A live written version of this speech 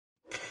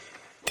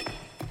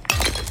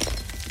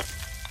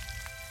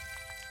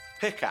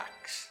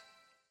Pickaxe.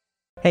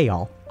 Hey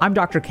y'all, I'm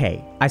Dr.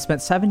 K. I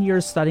spent 7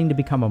 years studying to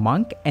become a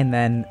monk and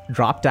then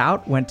dropped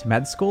out, went to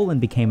med school,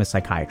 and became a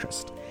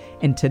psychiatrist.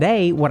 And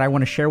today, what I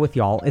want to share with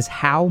y'all is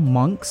how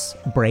monks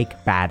break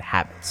bad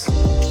habits.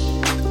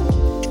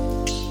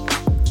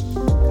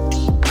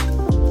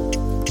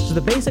 So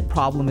the basic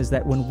problem is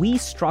that when we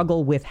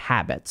struggle with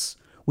habits,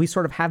 we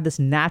sort of have this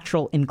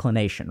natural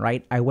inclination,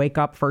 right? I wake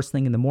up first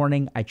thing in the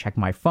morning, I check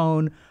my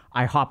phone,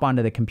 I hop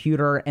onto the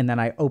computer, and then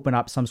I open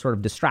up some sort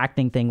of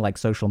distracting thing like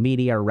social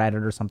media or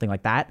Reddit or something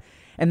like that.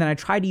 And then I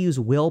try to use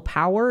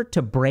willpower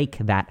to break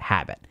that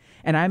habit.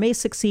 And I may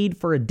succeed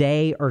for a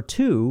day or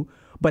two,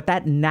 but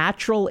that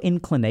natural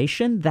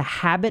inclination, the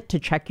habit to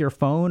check your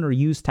phone or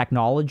use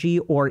technology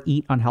or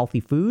eat unhealthy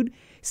food,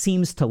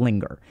 seems to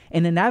linger.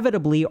 And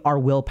inevitably, our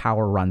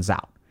willpower runs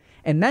out.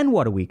 And then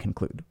what do we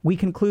conclude? We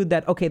conclude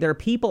that, okay, there are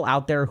people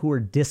out there who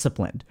are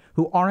disciplined,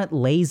 who aren't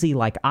lazy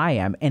like I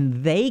am,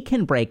 and they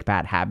can break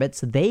bad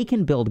habits, they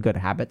can build good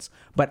habits,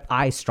 but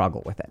I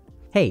struggle with it.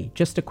 Hey,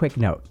 just a quick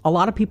note. A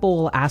lot of people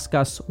will ask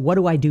us, what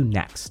do I do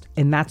next?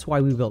 And that's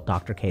why we built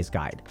Dr. K's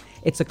Guide.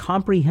 It's a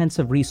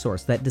comprehensive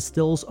resource that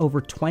distills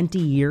over 20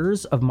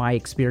 years of my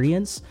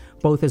experience,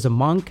 both as a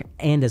monk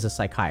and as a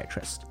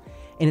psychiatrist.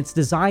 And it's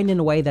designed in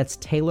a way that's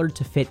tailored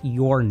to fit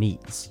your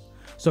needs.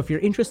 So if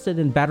you're interested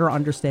in better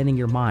understanding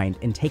your mind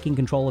and taking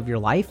control of your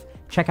life,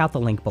 check out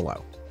the link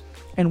below.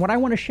 And what I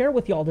want to share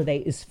with y'all today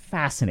is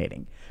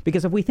fascinating,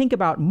 because if we think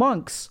about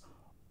monks,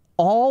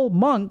 all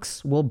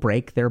monks will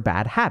break their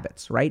bad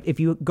habits, right? If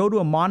you go to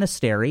a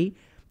monastery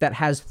that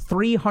has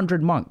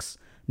 300 monks,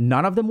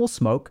 none of them will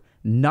smoke,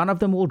 none of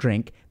them will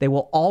drink, they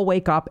will all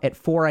wake up at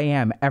 4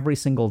 a.m. every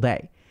single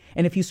day.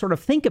 And if you sort of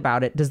think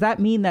about it, does that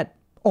mean that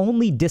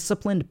only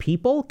disciplined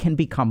people can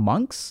become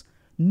monks?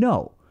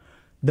 No.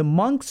 The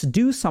monks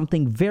do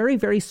something very,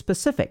 very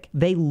specific.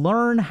 They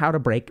learn how to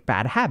break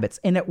bad habits,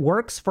 and it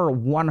works for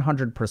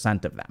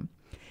 100% of them.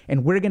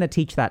 And we're going to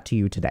teach that to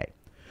you today.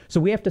 So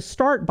we have to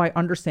start by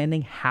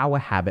understanding how a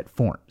habit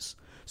forms.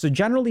 So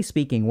generally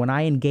speaking, when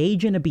I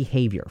engage in a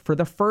behavior for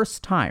the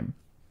first time,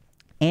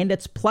 and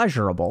it's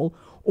pleasurable,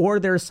 or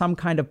there's some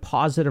kind of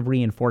positive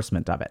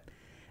reinforcement of it,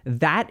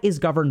 that is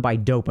governed by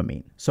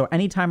dopamine. So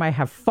anytime I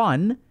have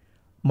fun,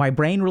 my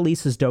brain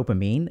releases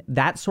dopamine.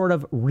 That sort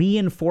of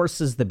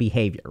reinforces the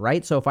behavior,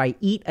 right? So if I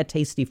eat a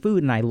tasty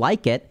food and I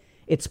like it,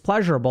 it's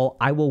pleasurable,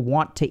 I will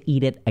want to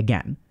eat it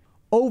again.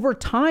 Over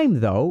time,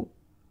 though,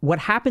 what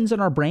happens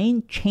in our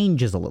brain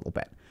changes a little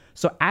bit.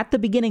 So at the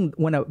beginning,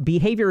 when a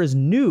behavior is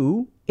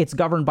new, it's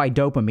governed by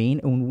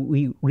dopamine and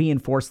we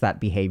reinforce that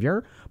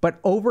behavior. But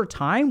over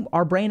time,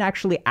 our brain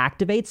actually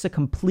activates a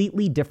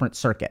completely different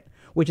circuit,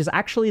 which is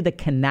actually the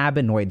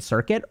cannabinoid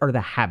circuit or the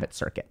habit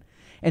circuit.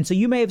 And so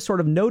you may have sort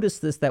of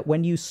noticed this, that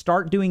when you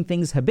start doing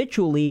things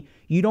habitually,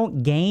 you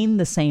don't gain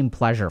the same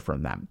pleasure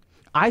from them.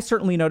 I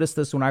certainly noticed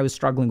this when I was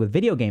struggling with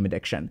video game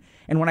addiction.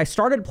 And when I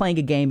started playing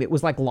a game, it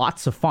was like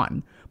lots of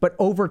fun. But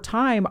over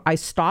time, I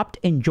stopped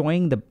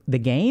enjoying the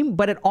game,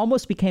 but it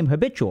almost became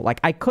habitual. Like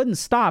I couldn't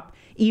stop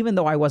even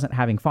though I wasn't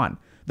having fun.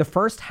 The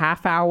first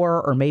half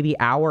hour or maybe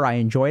hour, I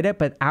enjoyed it,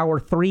 but hour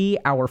 3,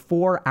 hour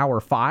 4,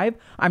 hour 5,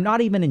 I'm not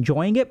even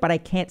enjoying it, but I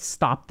can't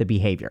stop the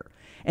behavior.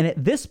 And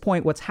at this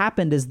point, what's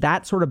happened is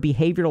that sort of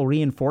behavioral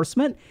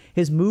reinforcement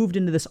has moved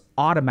into this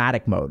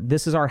automatic mode.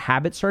 This is our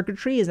habit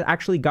circuitry, is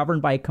actually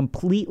governed by a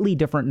completely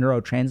different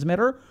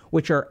neurotransmitter,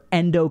 which are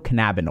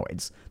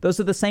endocannabinoids.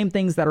 Those are the same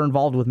things that are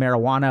involved with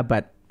marijuana,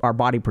 but our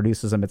body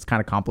produces them. It's kind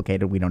of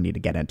complicated. We don't need to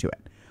get into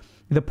it.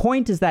 The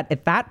point is that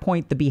at that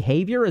point, the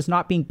behavior is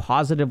not being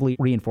positively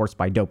reinforced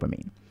by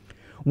dopamine.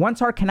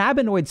 Once our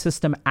cannabinoid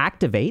system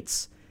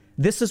activates,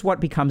 this is what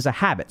becomes a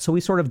habit. So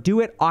we sort of do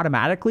it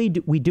automatically.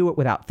 We do it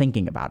without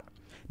thinking about it.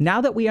 Now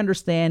that we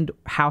understand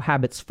how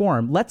habits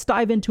form, let's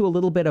dive into a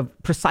little bit of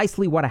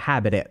precisely what a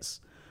habit is.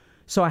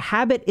 So a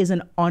habit is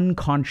an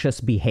unconscious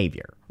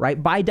behavior,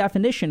 right? By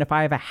definition, if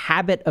I have a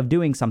habit of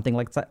doing something,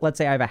 like let's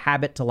say I have a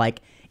habit to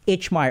like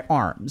itch my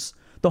arms,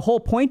 the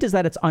whole point is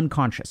that it's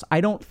unconscious.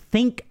 I don't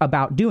think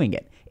about doing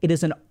it. It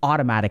is an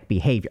automatic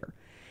behavior.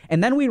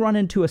 And then we run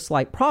into a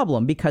slight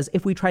problem, because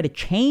if we try to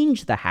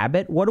change the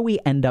habit, what do we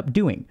end up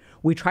doing?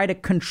 We try to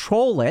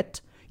control it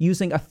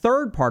using a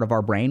third part of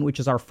our brain, which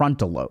is our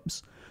frontal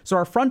lobes. So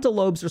our frontal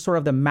lobes are sort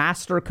of the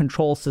master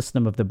control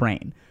system of the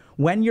brain.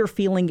 When you're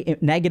feeling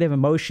negative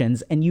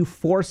emotions and you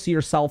force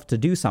yourself to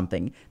do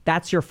something,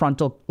 that's your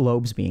frontal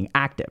lobes being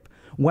active.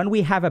 When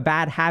we have a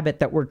bad habit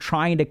that we're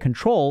trying to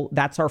control,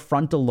 that's our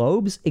frontal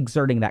lobes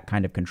exerting that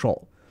kind of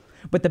control.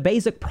 But the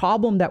basic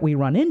problem that we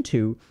run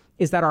into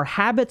is that our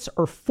habits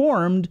are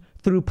formed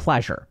through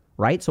pleasure,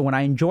 right? So when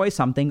I enjoy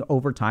something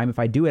over time, if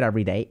I do it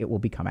every day, it will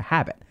become a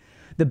habit.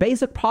 The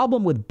basic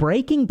problem with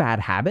breaking bad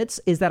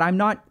habits is that I'm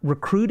not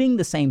recruiting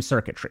the same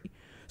circuitry.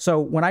 So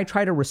when I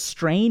try to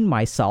restrain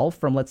myself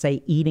from, let's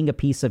say, eating a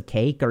piece of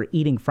cake or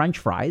eating French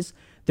fries,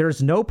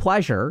 there's no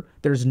pleasure,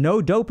 there's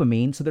no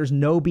dopamine, so there's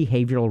no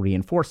behavioral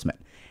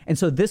reinforcement. And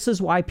so this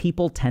is why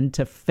people tend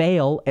to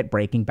fail at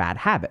breaking bad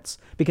habits,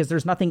 because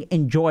there's nothing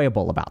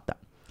enjoyable about them.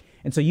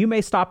 And so you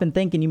may stop and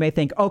think, and you may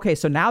think, okay,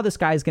 so now this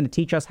guy is going to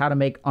teach us how to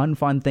make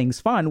unfun things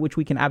fun, which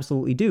we can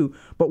absolutely do.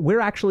 But we're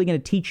actually going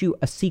to teach you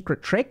a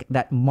secret trick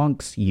that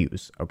monks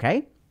use,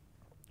 okay?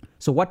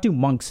 So what do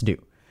monks do?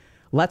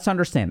 Let's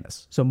understand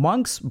this. So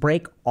monks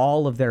break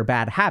all of their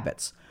bad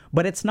habits,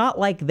 but it's not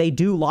like they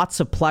do lots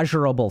of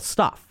pleasurable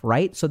stuff,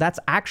 right? So that's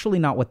actually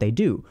not what they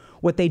do.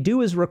 What they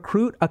do is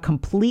recruit a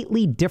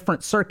completely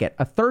different circuit,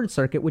 a third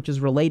circuit, which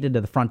is related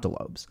to the frontal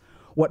lobes.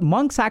 What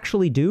monks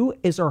actually do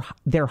is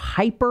they're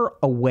hyper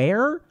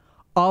aware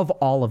of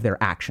all of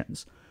their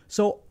actions.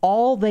 So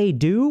all they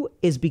do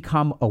is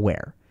become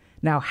aware.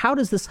 Now, how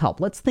does this help?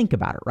 Let's think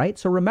about it, right?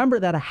 So remember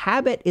that a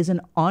habit is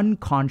an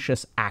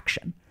unconscious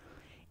action.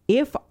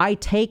 If I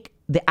take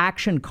the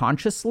action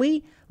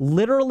consciously,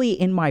 literally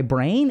in my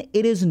brain,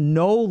 it is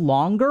no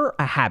longer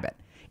a habit.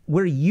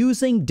 We're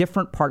using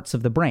different parts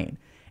of the brain.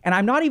 And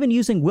I'm not even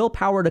using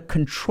willpower to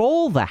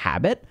control the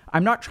habit.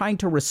 I'm not trying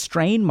to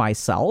restrain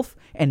myself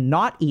and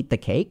not eat the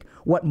cake.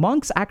 What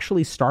monks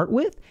actually start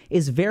with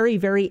is very,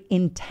 very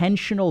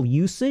intentional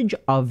usage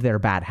of their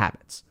bad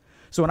habits.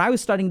 So when I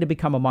was studying to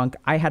become a monk,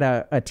 I had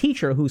a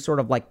teacher who sort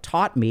of like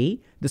taught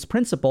me this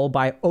principle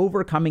by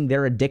overcoming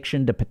their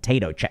addiction to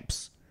potato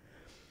chips.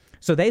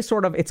 So they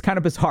sort of, it's kind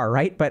of bizarre,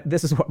 right? But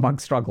this is what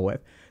monks struggle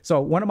with.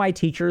 So one of my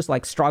teachers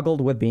like struggled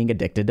with being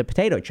addicted to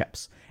potato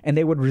chips, and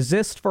they would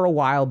resist for a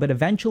while, but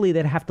eventually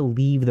they'd have to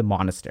leave the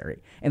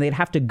monastery and they'd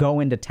have to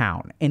go into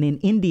town. And in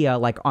India,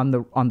 like on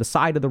the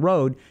side of the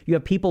road, you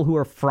have people who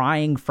are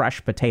frying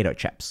fresh potato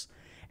chips.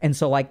 And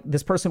so like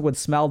this person would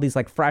smell these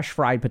like fresh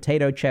fried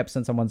potato chips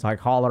and someone's like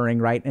hollering,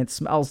 right? And it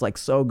smells like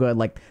so good,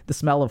 like the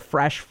smell of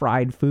fresh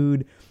fried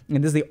food.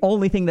 And this is the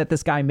only thing that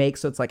this guy makes.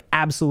 So it's like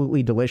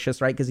absolutely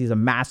delicious, right? Because he's a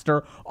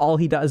master. All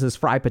he does is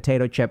fry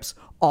potato chips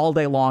all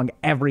day long,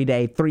 every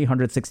day,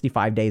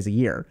 365 days a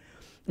year.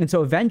 And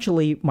so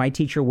eventually my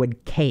teacher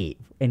would cave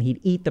and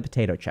he'd eat the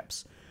potato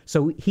chips.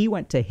 So he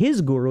went to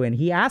his guru and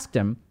he asked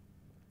him,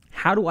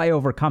 how do I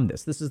overcome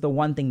this? This is the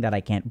one thing that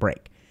I can't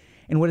break.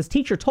 And what his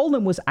teacher told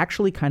him was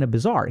actually kind of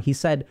bizarre. He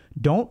said,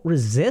 don't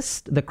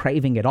resist the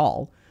craving at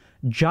all.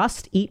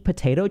 Just eat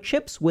potato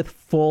chips with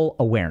full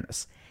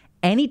awareness.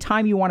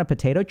 Anytime you want a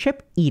potato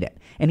chip, eat it.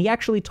 And he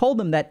actually told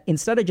them that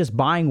instead of just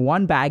buying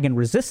one bag and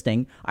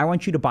resisting, I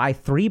want you to buy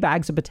 3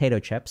 bags of potato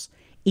chips,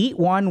 eat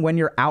one when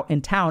you're out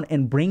in town,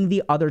 and bring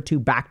the other 2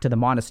 back to the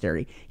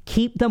monastery.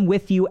 Keep them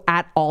with you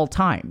at all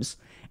times.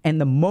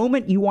 And the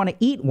moment you want to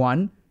eat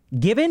one,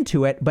 give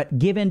into it, but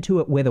give into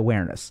it with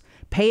awareness.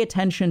 Pay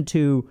attention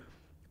to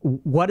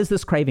what does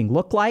this craving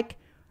look like?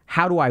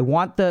 How do I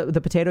want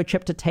the potato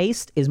chip to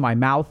taste? Am I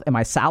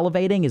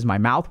salivating? Is my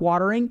mouth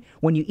watering?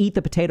 When you eat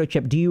the potato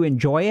chip, do you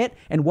enjoy it?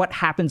 And what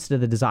happens to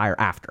the desire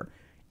after?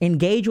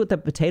 Engage with the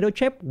potato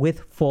chip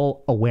with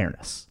full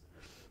awareness.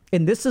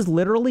 And this is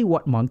literally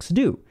what monks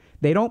do.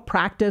 They don't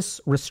practice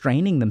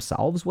restraining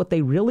themselves. What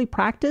they really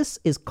practice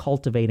is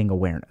cultivating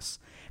awareness.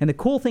 And the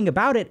cool thing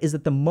about it is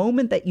that the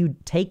moment that you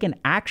take an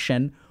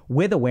action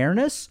with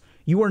awareness,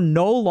 you are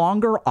no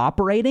longer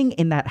operating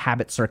in that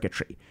habit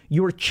circuitry.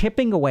 You are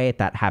chipping away at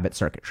that habit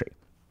circuitry.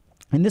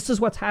 And this is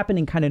what's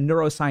happening kind of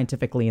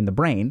neuroscientifically in the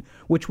brain,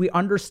 which we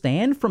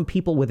understand from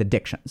people with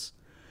addictions.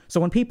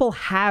 So when people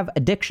have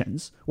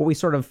addictions, what we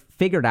sort of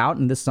figured out,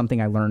 and this is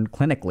something I learned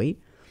clinically,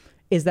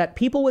 is that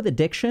people with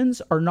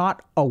addictions are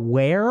not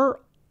aware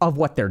of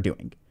what they're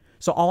doing.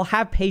 So I'll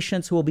have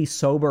patients who will be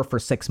sober for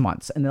 6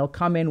 months, and they'll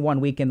come in one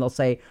week and they'll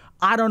say,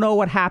 I don't know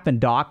what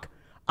happened, doc.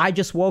 I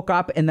just woke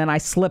up and then I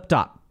slipped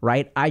up.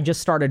 Right? I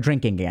just started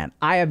drinking again.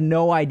 I have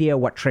no idea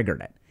what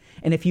triggered it.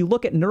 And if you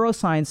look at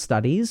neuroscience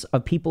studies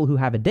of people who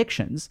have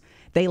addictions,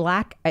 they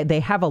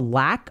have a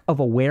lack of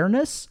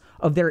awareness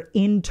of their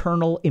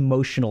internal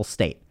emotional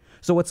state.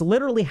 So what's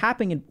literally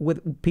happening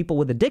with people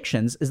with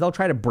addictions is they'll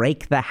try to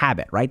break the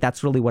habit, right?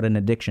 That's really what an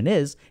addiction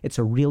is. It's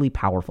a really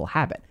powerful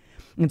habit.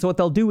 And so what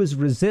they'll do is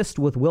resist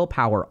with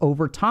willpower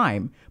over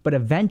time, but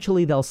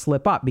eventually they'll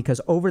slip up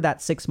because over that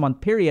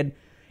 6-month period,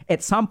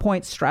 at some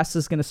point, stress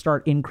is going to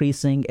start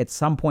increasing. At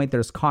some point,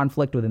 there's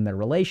conflict within their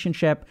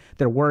relationship.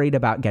 They're worried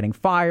about getting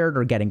fired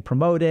or getting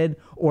promoted,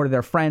 or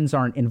their friends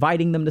aren't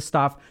inviting them to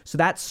stuff. So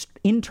that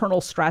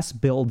internal stress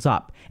builds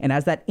up. And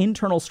as that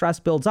internal stress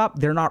builds up,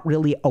 they're not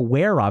really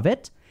aware of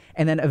it.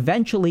 And then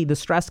eventually the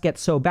stress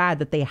gets so bad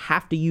that they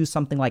have to use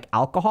something like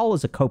alcohol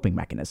as a coping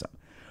mechanism.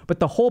 But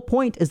the whole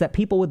point is that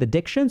people with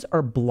addictions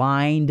are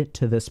blind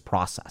to this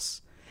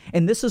process.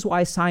 And this is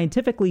why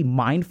scientifically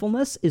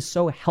mindfulness is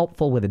so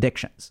helpful with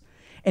addictions.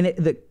 And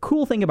the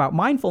cool thing about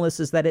mindfulness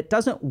is that it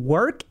doesn't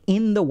work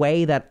in the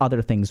way that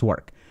other things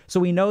work. So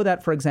we know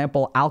that, for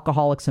example,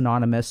 Alcoholics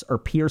Anonymous or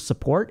peer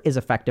support is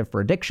effective for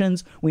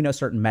addictions. We know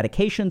certain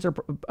medications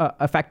are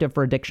effective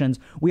for addictions.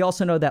 We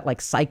also know that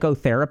like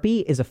psychotherapy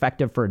is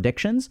effective for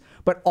addictions.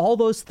 But all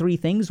those 3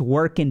 things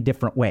work in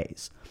different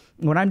ways.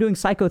 When I'm doing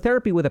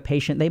psychotherapy with a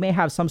patient, they may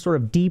have some sort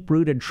of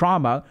deep-rooted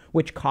trauma,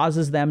 which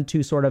causes them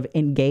to sort of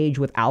engage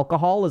with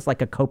alcohol as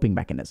like a coping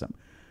mechanism.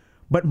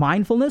 But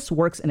mindfulness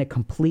works in a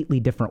completely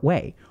different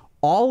way.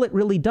 All it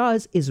really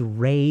does is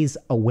raise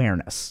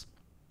awareness.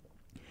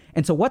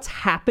 And so what's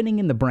happening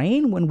in the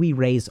brain when we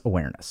raise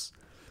awareness?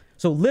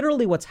 So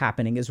literally what's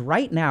happening is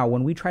right now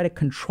when we try to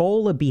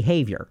control a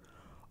behavior,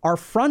 our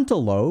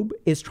frontal lobe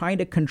is trying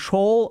to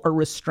control or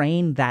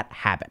restrain that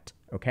habit,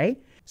 okay?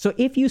 So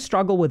if you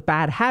struggle with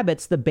bad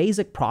habits, the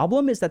basic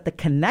problem is that the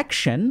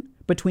connection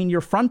between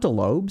your frontal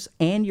lobes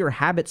and your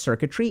habit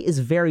circuitry is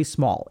very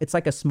small. It's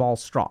like a small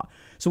straw.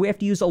 So we have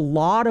to use a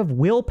lot of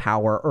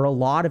willpower or a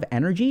lot of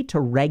energy to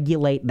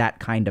regulate that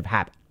kind of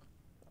habit.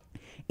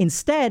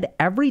 Instead,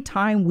 every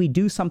time we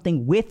do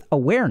something with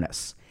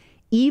awareness,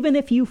 even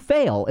if you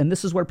fail, and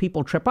this is where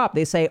people trip up,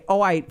 they say,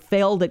 oh, I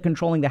failed at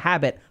controlling the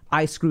habit,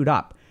 I screwed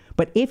up.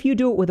 But if you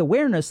do it with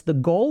awareness, the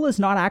goal is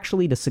not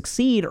actually to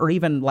succeed or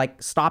even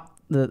like stop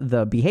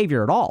the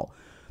behavior at all.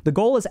 The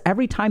goal is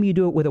every time you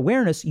do it with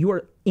awareness, you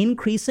are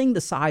increasing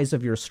the size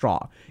of your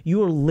straw.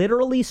 You are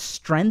literally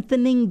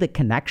strengthening the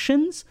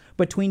connections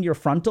between your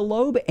frontal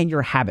lobe and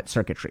your habit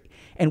circuitry.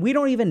 And we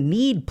don't even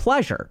need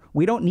pleasure.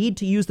 We don't need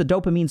to use the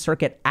dopamine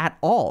circuit at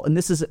all. And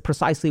this is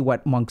precisely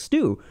what monks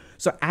do.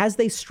 So as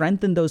they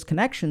strengthen those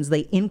connections,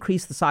 they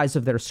increase the size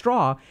of their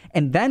straw.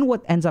 And then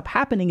what ends up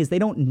happening is they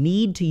don't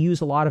need to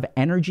use a lot of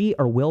energy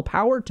or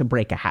willpower to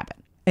break a habit.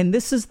 And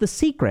this is the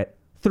secret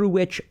through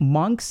which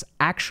monks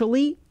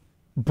actually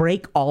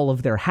break all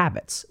of their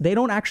habits. They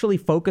don't actually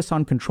focus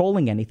on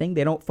controlling anything.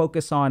 They don't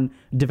focus on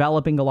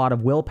developing a lot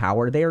of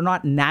willpower. They are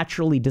not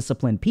naturally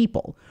disciplined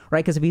people,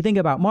 right? Because if you think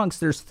about monks,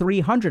 there's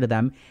 300 of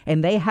them,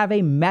 and they have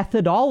a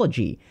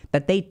methodology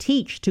that they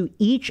teach to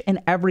each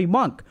and every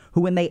monk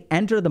who, when they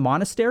enter the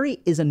monastery,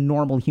 is a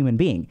normal human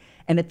being.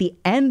 And at the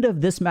end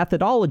of this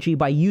methodology,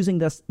 by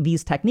using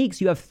these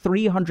techniques, you have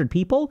 300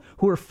 people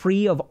who are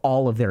free of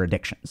all of their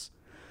addictions.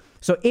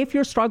 So if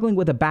you're struggling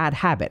with a bad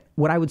habit,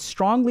 what I would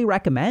strongly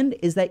recommend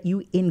is that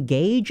you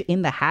engage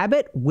in the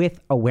habit with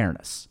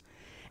awareness.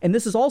 And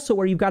this is also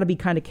where you've got to be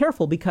kind of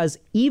careful, because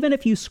even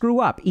if you screw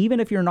up, even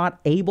if you're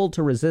not able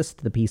to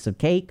resist the piece of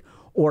cake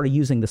or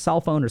using the cell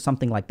phone or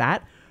something like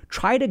that,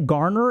 try to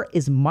garner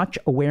as much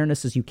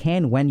awareness as you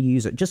can when you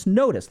use it. Just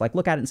notice, like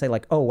look at it and say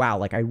like, oh, wow,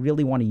 like I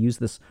really want to use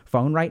this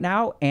phone right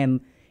now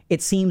and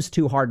it seems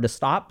too hard to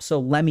stop. So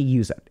let me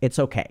use it. It's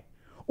okay.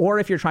 Or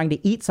if you're trying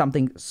to eat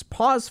something,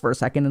 pause for a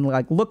second and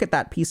like look at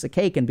that piece of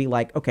cake and be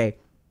like, okay,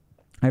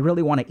 I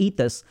really want to eat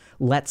this.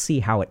 Let's see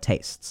how it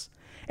tastes.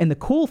 And the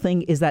cool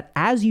thing is that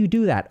as you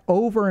do that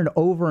over and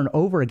over and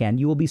over again,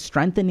 you will be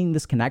strengthening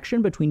this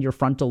connection between your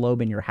frontal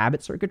lobe and your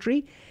habit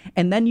circuitry.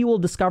 And then you will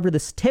discover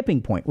this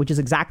tipping point, which is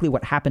exactly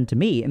what happened to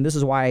me. And this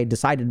is why I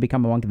decided to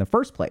become a monk in the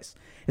first place,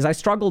 is I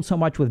struggled so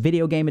much with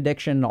video game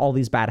addiction and all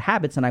these bad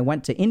habits. And I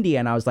went to India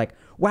and I was like,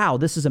 wow,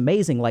 this is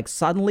amazing. Like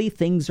suddenly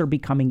things are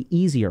becoming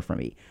easier for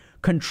me.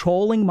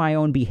 Controlling my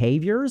own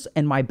behaviors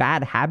and my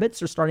bad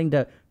habits are starting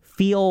to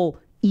feel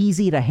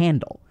easy to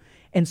handle.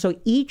 And so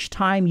each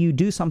time you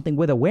do something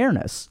with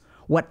awareness,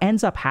 what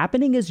ends up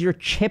happening is you're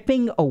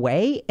chipping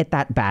away at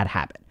that bad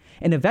habit.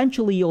 And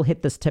eventually you'll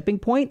hit this tipping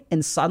point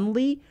and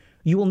suddenly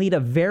you will need a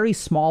very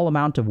small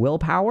amount of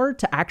willpower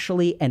to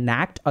actually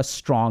enact a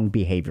strong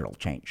behavioral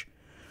change.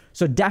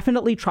 So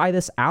definitely try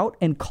this out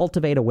and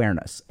cultivate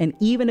awareness. And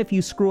even if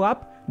you screw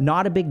up,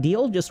 not a big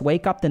deal. Just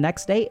wake up the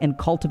next day and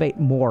cultivate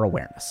more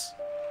awareness.